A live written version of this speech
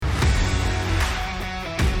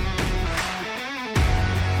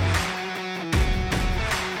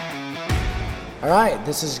All right,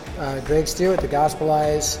 this is Greg Stier with the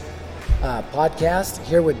Gospelize podcast,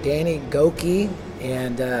 here with Danny Gokey,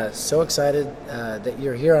 and so excited that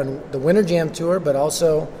you're here on the Winter Jam Tour, but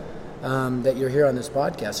also that you're here on this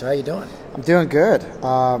podcast. So how you doing? I'm doing good.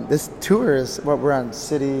 This tour is we're on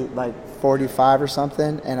city 45 or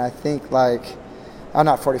something, and I think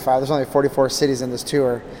not 45, there's only 44 cities in this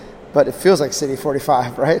tour, but it feels like city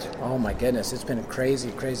 45, right? Oh my goodness, it's been a crazy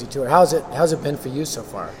tour. How's it been for you so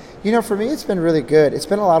far? You know, for me, it's been really good. It's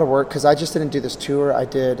been a lot of work because I just didn't do this tour. I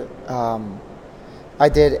did an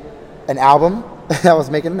album. I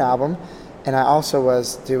was making an album, and I also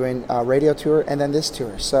was doing a radio tour and then this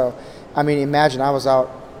tour. So, I mean, imagine I was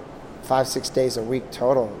out 5-6 days a week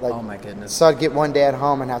total. Oh my goodness! So I'd get one day at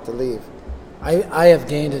home and have to leave. I have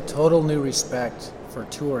gained a total new respect for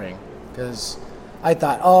touring because I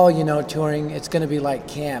thought, touring, it's going to be like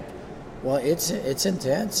camp. Well, it's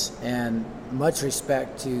intense, and much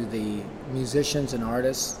respect to the musicians and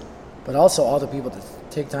artists, but also all the people that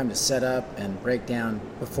take time to set up and break down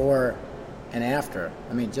before and after.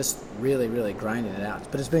 I mean, just really, really grinding it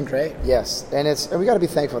out. But it's been great. Yes, and we got to be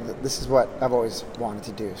thankful that this is what I've always wanted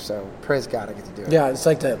to do. So praise God, I get to do it. Yeah, it's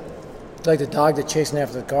like the dog that's chasing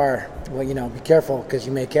after the car. Well, be careful because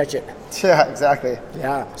you may catch it. Yeah, exactly.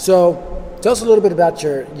 Yeah. So tell us a little bit about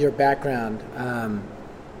your background.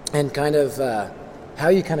 And kind of how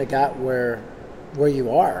you kind of got where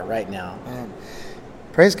you are right now.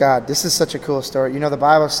 Praise God. This is such a cool story. The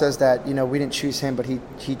Bible says that, we didn't choose him, but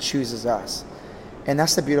he chooses us. And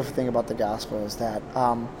that's the beautiful thing about the gospel is that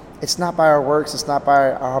it's not by our works. It's not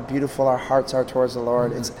by how beautiful our hearts are towards the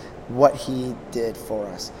Lord. Mm-hmm. It's what he did for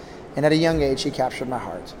us. And at a young age, he captured my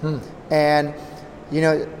heart. And,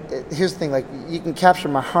 here's the thing, you can capture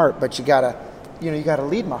my heart, but you got to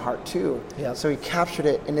lead my heart too. Yeah. So he captured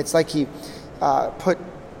it, and it's like he put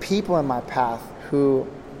people in my path who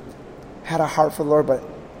had a heart for the Lord, but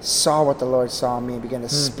saw what the Lord saw in me, and began to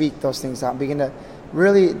speak those things out, and began to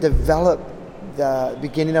really develop the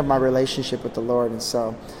beginning of my relationship with the Lord. And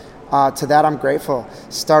so to that, I'm grateful.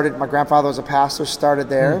 My grandfather was a pastor, started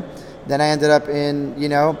there. Then I ended up in,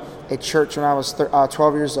 a church when I was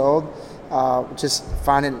 12 years old, just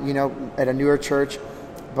finding, at a newer church,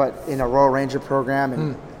 but in a Royal Ranger program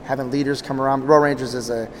and having leaders come around. Royal Rangers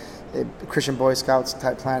is a Christian Boy Scouts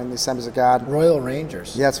type plan in the Assemblies of God. Royal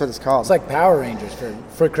Rangers. Yeah, that's what it's called. It's like Power Rangers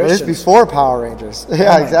for Christians. It is before Power Rangers.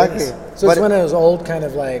 Yeah, exactly. Goodness. So it's one of those old kind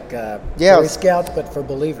of Boy Scouts, but for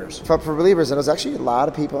believers. For believers, and there was actually a lot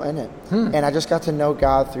of people in it. And I just got to know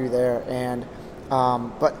God through there. And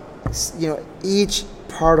but each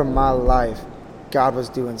part of my life, God was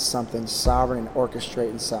doing something sovereign and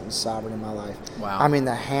orchestrating something sovereign in my life. Wow. I mean,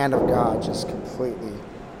 the hand of God just completely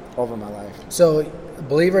over my life. So, a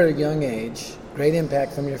believer at a young age, great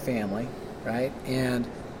impact from your family, right? And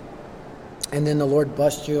then the Lord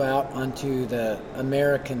busts you out onto the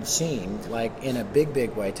American scene, in a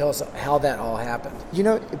big way. Tell us how that all happened.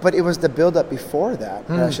 But it was the build-up before that,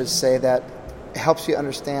 I should say, that helps you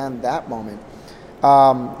understand that moment.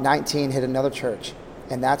 19 hit another church,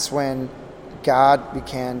 and that's when God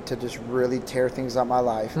began to just really tear things out my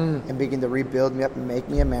life and begin to rebuild me up and make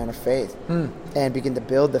me a man of faith and begin to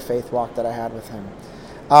build the faith walk that I had with him.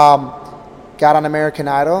 Got on American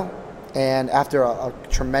Idol, and after a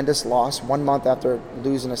tremendous loss, 1 month after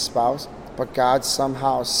losing a spouse, but God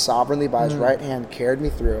somehow sovereignly by his right hand carried me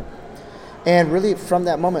through. And really from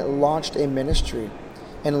that moment launched a ministry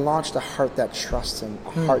and launched a heart that trusts him,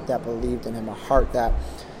 a heart that believed in him, a heart that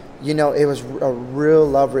it was a real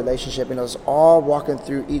love relationship, and it was all walking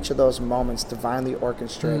through each of those moments divinely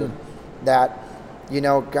orchestrated that,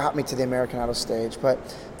 got me to the American Idol stage. But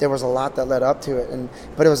there was a lot that led up to it,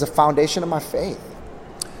 but it was the foundation of my faith.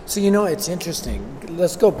 So, it's interesting.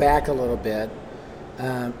 Let's go back a little bit.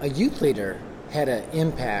 A youth leader had an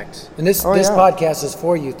impact, and this podcast is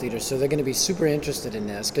for youth leaders, so they're going to be super interested in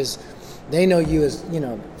this because they know you as,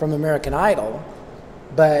 from American Idol,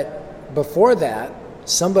 but before that,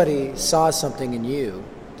 somebody saw something in you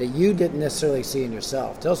that you didn't necessarily see in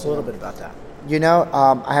yourself. Tell us a little bit about that.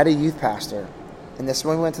 I had a youth pastor, and this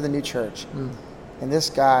when we went to the new church, and this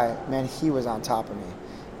guy, man, he was on top of me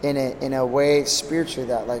in a way spiritually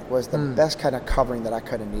that was the best kind of covering that I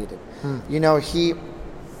could have needed.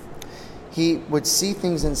 He would see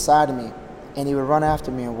things inside of me, and he would run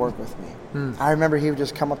after me and work with me. I remember he would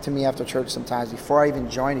just come up to me after church sometimes before I even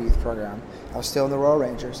joined a youth program. I was still in the Royal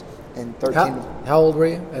Rangers. In 13. How old were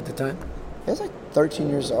you at the time? I was 13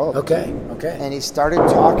 years old. Okay. And he started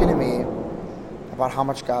talking to me about how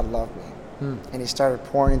much God loved me. And he started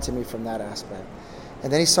pouring into me from that aspect.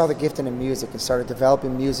 And then he saw the gifting in music and started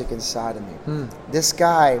developing music inside of me. This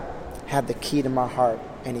guy had the key to my heart.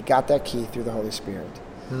 and he got that key through the Holy Spirit.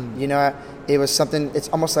 You know, it was something, it's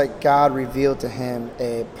almost like God revealed to him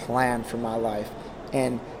a plan for my life,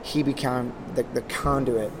 and he became the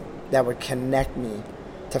conduit that would connect me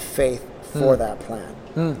to faith for that plan.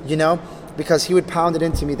 You know, because he would pound it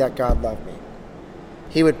into me that God loved me.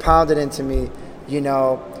 He would pound it into me, you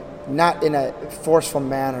know, not in a forceful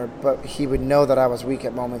manner, but he would know that I was weak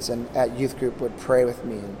at moments, and at youth group would pray with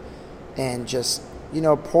me and just, you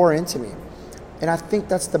know, pour into me. And I think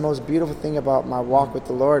that's the most beautiful thing about my walk with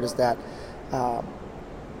the Lord is that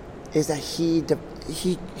he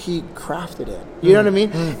crafted it. You know what I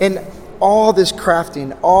mean? And all this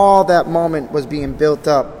crafting, all that moment was being built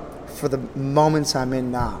up for the moments I'm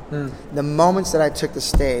in now. The moments that I took the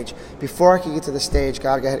stage. Before I could get to the stage,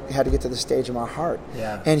 God had to get to the stage of my heart.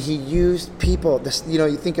 Yeah. And he used people. You know,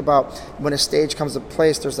 you think about when a stage comes to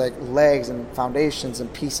place, there's like legs and foundations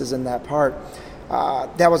and pieces in that part.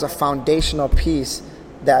 That was a foundational piece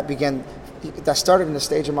that started in the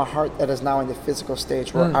stage of my heart that is now in the physical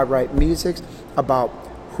stage where I write music about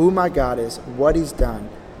who my God is, what he's done,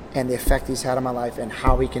 and the effect he's had on my life and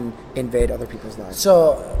how he can invade other people's lives.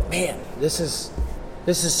 So, man, this is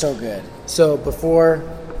so good. So before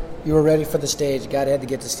you were ready for the stage, God had to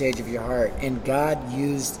get the stage of your heart, and God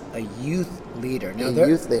used a youth leader. Now,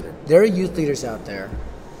 there are youth leaders out there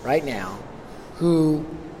right now who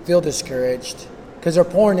feel discouraged because they're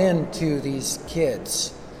pouring into these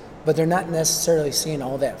kids, but they're not necessarily seeing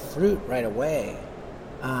all that fruit right away.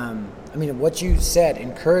 I mean, what you said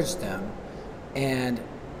encouraged them, and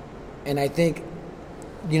I think,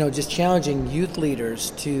 you know, just challenging youth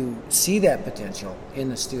leaders to see that potential in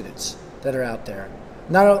the students that are out there.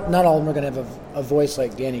 Not all of them are going to have a voice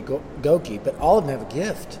like Danny Gokey, but all of them have a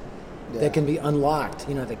gift that can be unlocked.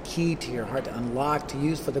 You know, the key to your heart to unlock, to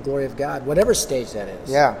use for the glory of God, whatever stage that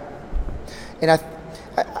is. Yeah. And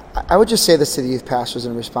I would just say this to the youth pastors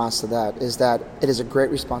in response to that, is that it is a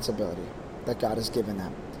great responsibility that God has given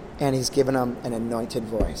them. And he's given them an anointed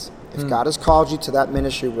voice. If God has called you to that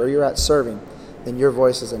ministry where you're at serving, then your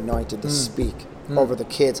voice is anointed to speak over the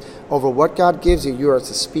kids. Over what God gives you, you are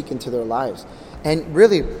to speak into their lives. And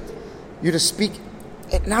really, you're to speak,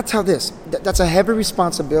 and I'll tell this, that's a heavy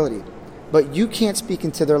responsibility. But you can't speak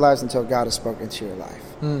into their lives until God has spoken to your life.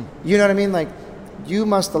 You know what I mean? Like, you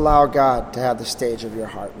must allow God to have the stage of your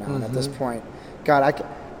heart now. And at this point, God,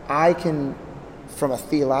 I can, from a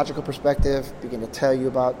theological perspective, begin to tell you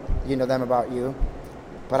about, them about you.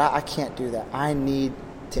 But I can't do that. I need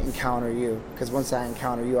to encounter you, because once I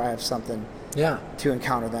encounter you, I have something to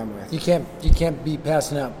encounter them with. You can't be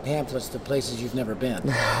passing out pamphlets to places you've never been.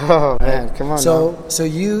 Oh man, come on. So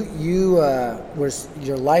you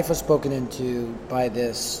your life was spoken into by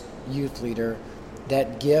this youth leader.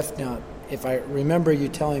 That gift. Now, if I remember you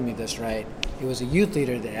telling me this right, it was a youth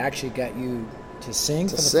leader that actually got you to sing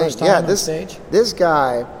for the first time on stage. This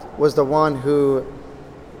guy was the one who,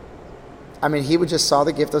 I mean, he would just saw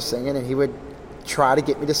the gift of singing, and he would try to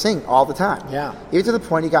get me to sing all the time. Yeah. Even to the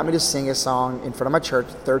point he got me to sing a song in front of my church,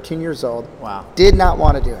 13 years old. Wow. Did not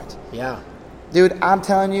want to do it. Yeah. Dude, I'm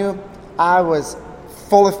telling you, I was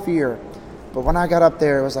full of fear. But when I got up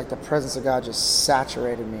there, it was like the presence of God just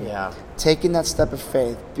saturated me. Yeah. Taking that step of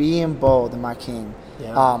faith, being bold in my King.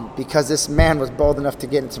 Yeah. Because this man was bold enough to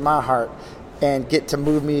get into my heart and get to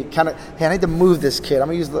move me, hey, I need to move this kid. I'm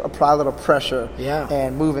going to apply a little pressure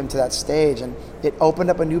and move him to that stage. And it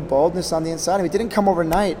opened up a new boldness on the inside of me. It didn't come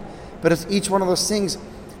overnight, but it's each one of those things.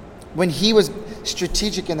 When he was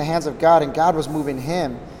strategic in the hands of God and God was moving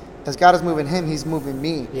him, as God is moving him, he's moving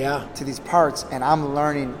me to these parts, and I'm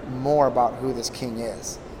learning more about who this King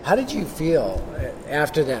is. How did you feel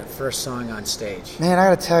after that first song on stage? Man, I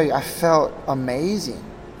got to tell you, I felt amazing.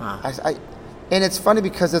 Huh. And it's funny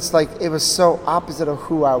because it's like it was so opposite of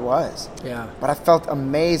who I was. Yeah. But I felt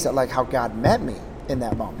amazed at like how God met me in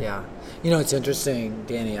that moment. Yeah. You know, it's interesting,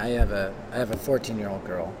 Danny. I have a 14-year-old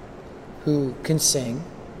girl who can sing,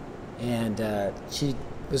 and she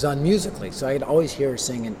was on Musical.ly, so I'd always hear her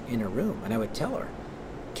sing in her room, and I would tell her,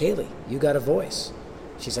 "Kaylee, you got a voice."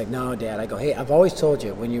 She's like, "No, Dad." I go, "Hey, I've always told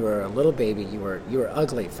you when you were a little baby, you were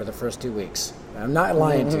ugly for the first 2 weeks. I'm not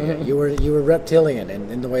lying to you. You were reptilian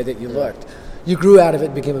in the way that you looked. You grew out of it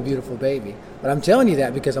and became a beautiful baby. But I'm telling you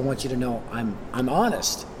that because I want you to know I'm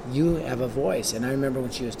honest. You have a voice." And I remember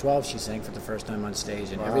when she was 12, she sang for the first time on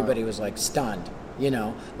stage, and everybody was like stunned,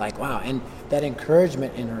 like, wow. And that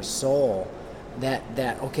encouragement in her soul, that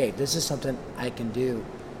okay, this is something I can do.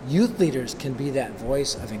 Youth leaders can be that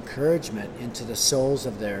voice of encouragement into the souls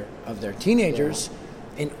of their teenagers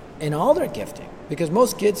in all their gifting. Because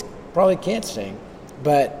most kids probably can't sing,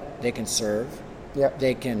 but they can serve. Yep.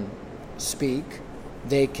 They can speak.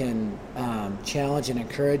 They can challenge and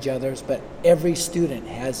encourage others, but every student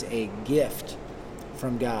has a gift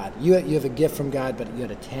from God. You have a gift from God, but you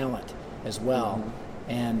have a talent as well.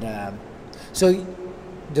 Mm-hmm. And so you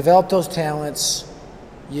develop those talents.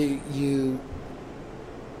 You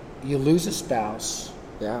lose a spouse.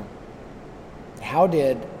 Yeah. How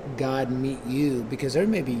did God meet you? Because there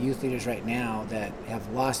may be youth leaders right now that have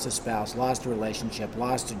lost a spouse, lost a relationship,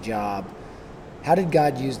 lost a job. How did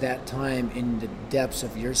God use that time in the depths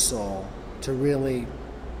of your soul to really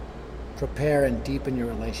prepare and deepen your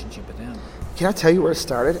relationship with Him? Can I tell you where it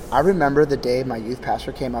started? I remember the day my youth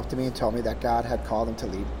pastor came up to me and told me that God had called him to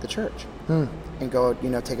lead the church and go,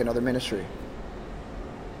 take another ministry.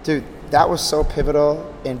 Dude, that was so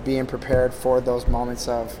pivotal in being prepared for those moments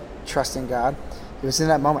of trusting God. It was in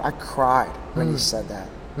that moment I cried when he said that.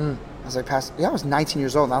 I was like, Pastor, I was 19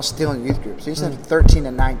 years old and I was still in youth group. So he said 13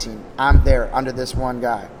 and 19, I'm there under this one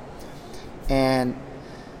guy. And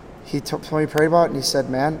he told me, prayed about it, and he said,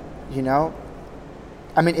 man,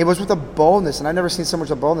 it was with a boldness, and I've never seen so much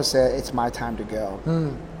of boldness say, it's my time to go.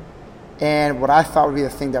 And what I thought would be the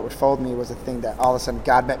thing that would fold me was the thing that all of a sudden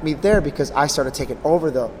God met me there, because I started taking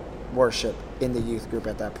over the worship in the youth group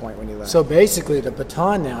at that point when he left. So basically the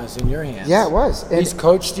baton now is in your hands. Yeah, it was. And he's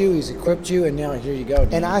coached you, he's equipped you, and now here you go.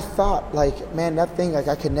 And I thought, man, that thing,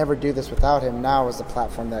 I could never do this without him. Now is the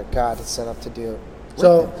platform that God had set up to do.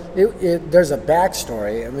 So there's a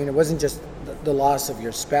backstory. It wasn't just the loss of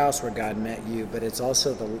your spouse where God met you, but it's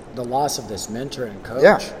also the loss of this mentor and coach.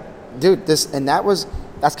 Yeah, dude, that's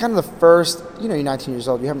kind of the first, you're 19 years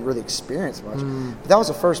old, you haven't really experienced much. But that was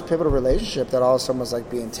the first pivotal relationship that all of a sudden was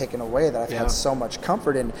like being taken away, that I've had so much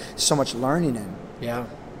comfort in, so much learning in. Yeah.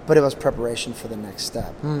 But it was preparation for the next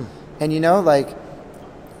step. And the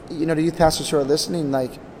youth pastors who are listening,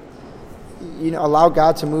 allow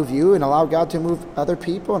God to move you and allow God to move other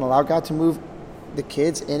people and allow God to move the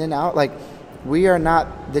kids in and out. We are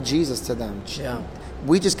not the Jesus to them. Yeah.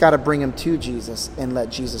 We just got to bring them to Jesus and let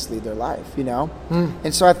Jesus lead their life,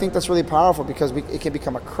 And so I think that's really powerful, because it can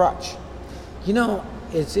become a crutch.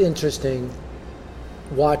 It's interesting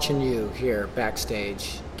watching you here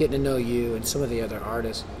backstage, getting to know you and some of the other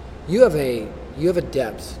artists. You have a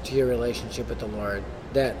depth to your relationship with the Lord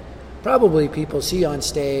that probably people see on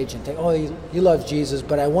stage and think, oh, he loves Jesus,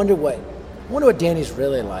 but I wonder what Danny's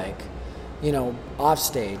really like, off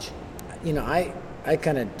stage. I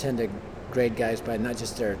kind of tend to grade guys by not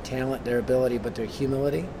just their talent, their ability, but their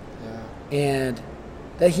humility. Yeah. And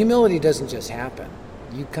that humility doesn't just happen.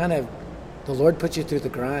 The Lord puts you through the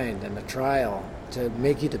grind and the trial to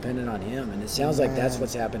make you dependent on Him. And it sounds like that's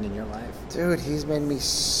what's happened in your life. Dude, He's made me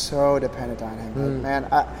so dependent on Him. But man,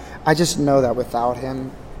 I just know that without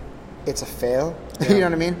Him, it's a fail. Yeah. You know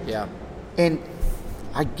what I mean? Yeah. And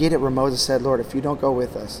I get it where Moses said, Lord, if you don't go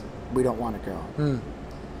with us, we don't want to go.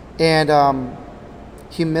 And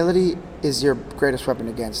humility is your greatest weapon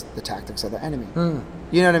against the tactics of the enemy.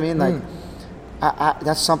 You know what I mean?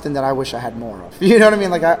 That's something that I wish I had more of. You know what I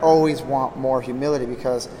mean? I always want more humility,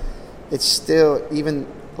 because it's still, even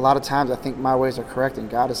a lot of times I think my ways are correct,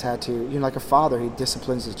 and God has had to, like a father, He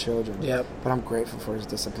disciplines His children. Yep. But I'm grateful for His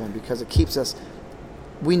discipline, because it keeps us,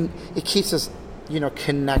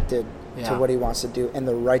 connected to what He wants to do and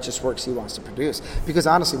the righteous works He wants to produce. Because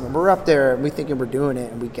honestly, when we're up there and we thinking we're doing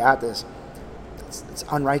it and we got this, it's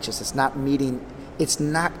unrighteous. It's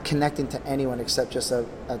not connecting to anyone except just a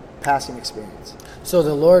passing experience. So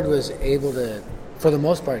the Lord was able to, for the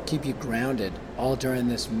most part, keep you grounded all during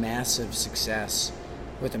this massive success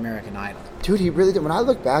with American Idol. Dude, He really did. When I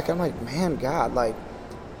look back, I'm like, man, God,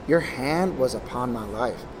 your hand was upon my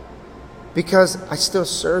life. Because I still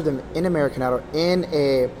served Him in American Idol in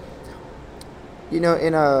a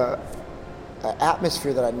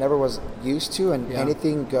atmosphere that I never was used to, and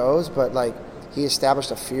anything goes, but He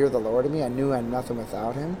established a fear of the Lord in me. I knew I had nothing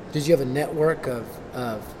without Him. Did you have a network of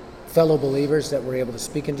fellow believers that were able to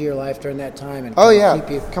speak into your life during that time and keep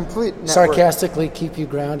you complete network. Sarcastically keep you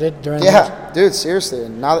grounded during that? Yeah, dude, seriously.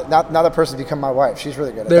 And now that person's become my wife. She's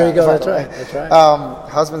really good at that. There you go. That's right.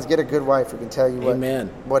 Husbands, get a good wife who can tell you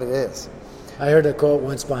what it is. I heard a quote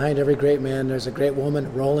once: behind every great man, there's a great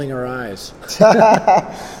woman rolling her eyes.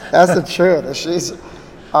 That's the truth. She's...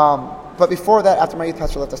 But before that, after my youth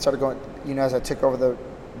pastor left, I started going, as I took over the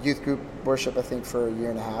youth group worship, I think, for a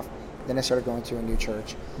year and a half. Then I started going to a new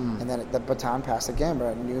church. And then the baton passed again, but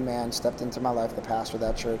a new man stepped into my life, the pastor of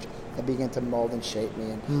that church, and began to mold and shape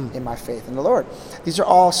me in my faith in the Lord. These are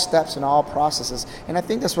all steps and all processes. And I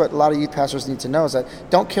think that's what a lot of youth pastors need to know, is that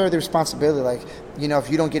don't carry the responsibility, if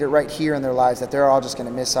you don't get it right here in their lives, that they're all just going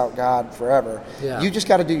to miss out God forever. Yeah. You just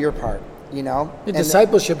got to do your part.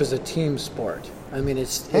 Discipleship is a team sport. I mean,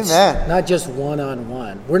 it's not just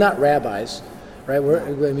one-on-one. We're not rabbis, right?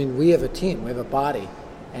 We have a team. We have a body.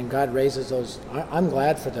 And God raises those. I'm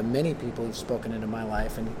glad for the many people who've spoken into my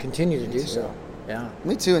life and continue to do so. Yeah.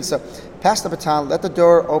 Me too. And so pass the baton, let the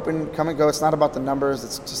door open, come and go. It's not about the numbers.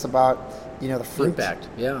 It's just about, the fruit. Impact,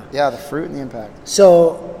 yeah. Yeah, the fruit and the impact.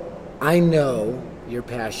 So I know you're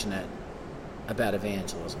passionate about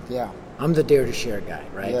evangelism. Yeah. I'm the Dare to Share guy,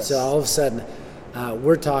 right? Yes. So all of a sudden,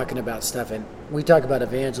 we're talking about stuff, and we talk about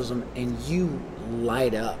evangelism, and you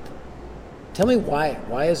light up. Tell me why.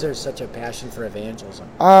 Why is there such a passion for evangelism?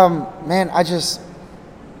 Man, I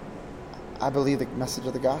believe the message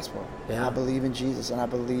of the gospel. Yeah. I believe in Jesus, and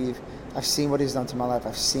I've seen what he's done to my life.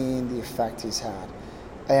 I've seen the effect he's had.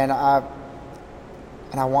 And I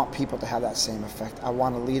want people to have that same effect. I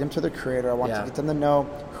want to lead them to the Creator. I want to get them to know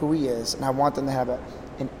who he is, and I want them to have an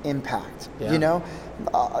impact. Yeah.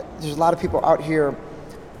 There's a lot of people out here.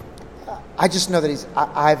 I just know that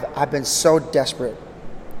I've been so desperate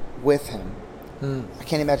with him. I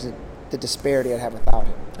can't imagine the disparity I'd have without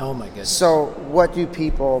him. Oh my goodness. So what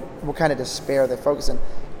kind of despair they focus in?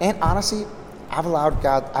 And honestly, I've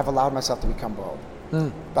allowed myself to become bold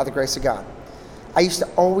by the grace of God. I used to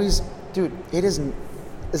always, will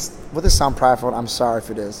this sound prideful? I'm sorry if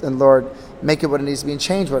it is. And Lord, make it what it needs to be and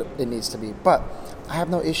change what it needs to be. But I have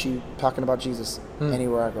no issue talking about Jesus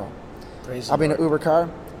anywhere I go. Praise I'll be in an Uber car.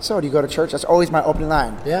 So, do you go to church? That's always my opening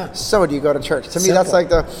line. Yeah. So, do you go to church? To me, that's like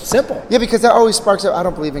the... Simple. Yeah, because that always sparks up, I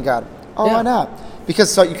don't believe in God. Oh, why not?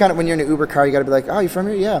 Because you kind of, when you're in an Uber car, you got to be like, oh, you from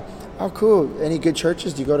here? Yeah. Oh, cool. Any good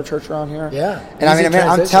churches? Do you go to church around here? Yeah. And I'm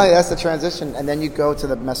telling you, that's the transition. And then you go to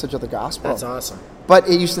the message of the gospel. That's awesome. But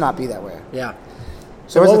it used to not be that way. Yeah.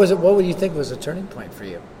 So what would you think was a turning point for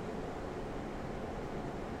you?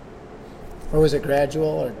 Or was it gradual,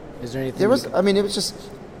 or is there anything? It was just,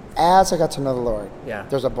 as I got to know the Lord, yeah,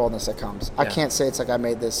 there's a boldness that comes. Yeah. I can't say it's like I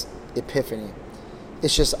made this epiphany.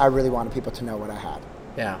 It's just I really wanted people to know what I had.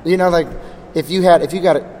 Yeah. Like if you were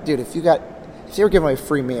giving away a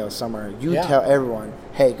free meal somewhere, you tell everyone,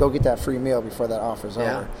 hey, go get that free meal before that offer's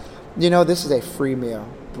over. This is a free meal.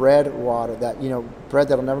 Bread, water, bread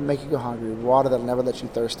that'll never make you go hungry, water that'll never let you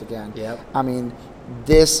thirst again. Yep. I mean,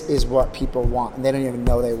 this is what people want, and they don't even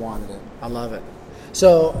know they wanted it. I love it.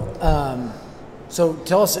 So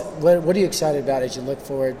tell us, what are you excited about as you look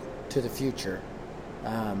forward to the future?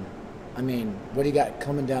 What do you got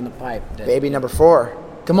coming down the pipe? Baby number 4.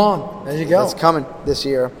 Come on, there you go. It's coming this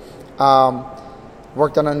year.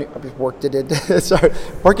 Working on a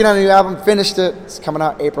new album, finished it. It's coming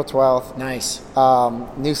out April 12th. Nice.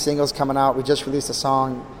 New singles coming out. We just released a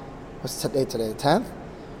song. What's today? The 10th?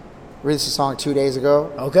 Released a song 2 days ago.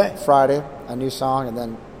 Okay. Friday, a new song, and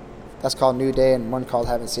then that's called New Day, and one called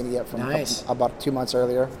Haven't Seen It Yet from about 2 months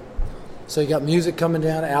earlier. So you got music coming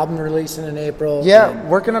down, album releasing in April. Yeah,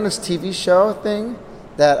 working on this TV show thing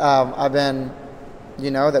that I've been,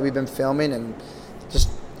 that we've been filming, and just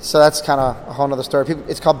so that's kind of a whole nother story.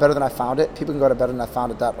 It's called Better Than I Found It. People can go to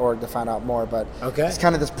betterthanafoundit.org to find out more. But it's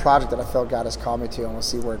kind of this project that I feel God has called me to, and we'll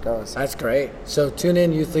see where it goes. That's great. So tune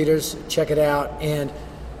in, youth leaders, check it out, and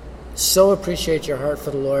so appreciate your heart for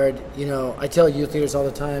the Lord. I tell youth leaders all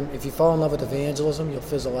the time, if you fall in love with evangelism, you'll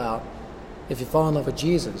fizzle out. If you fall in love with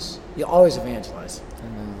Jesus, you'll always evangelize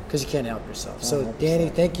because you can't help yourself. So, Danny,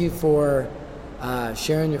 thank you for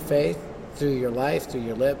sharing your faith through your life, through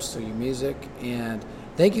your lips, through your music, and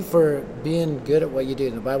thank you for being good at what you do.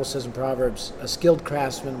 The Bible says in Proverbs, a skilled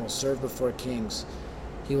craftsman will serve before kings.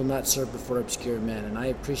 He will not serve before obscure men. And I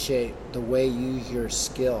appreciate the way you use your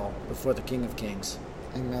skill before the King of Kings.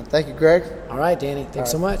 Amen. Thank you, Greg. All right, Danny.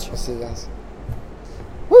 Thanks so much. I'll see you guys.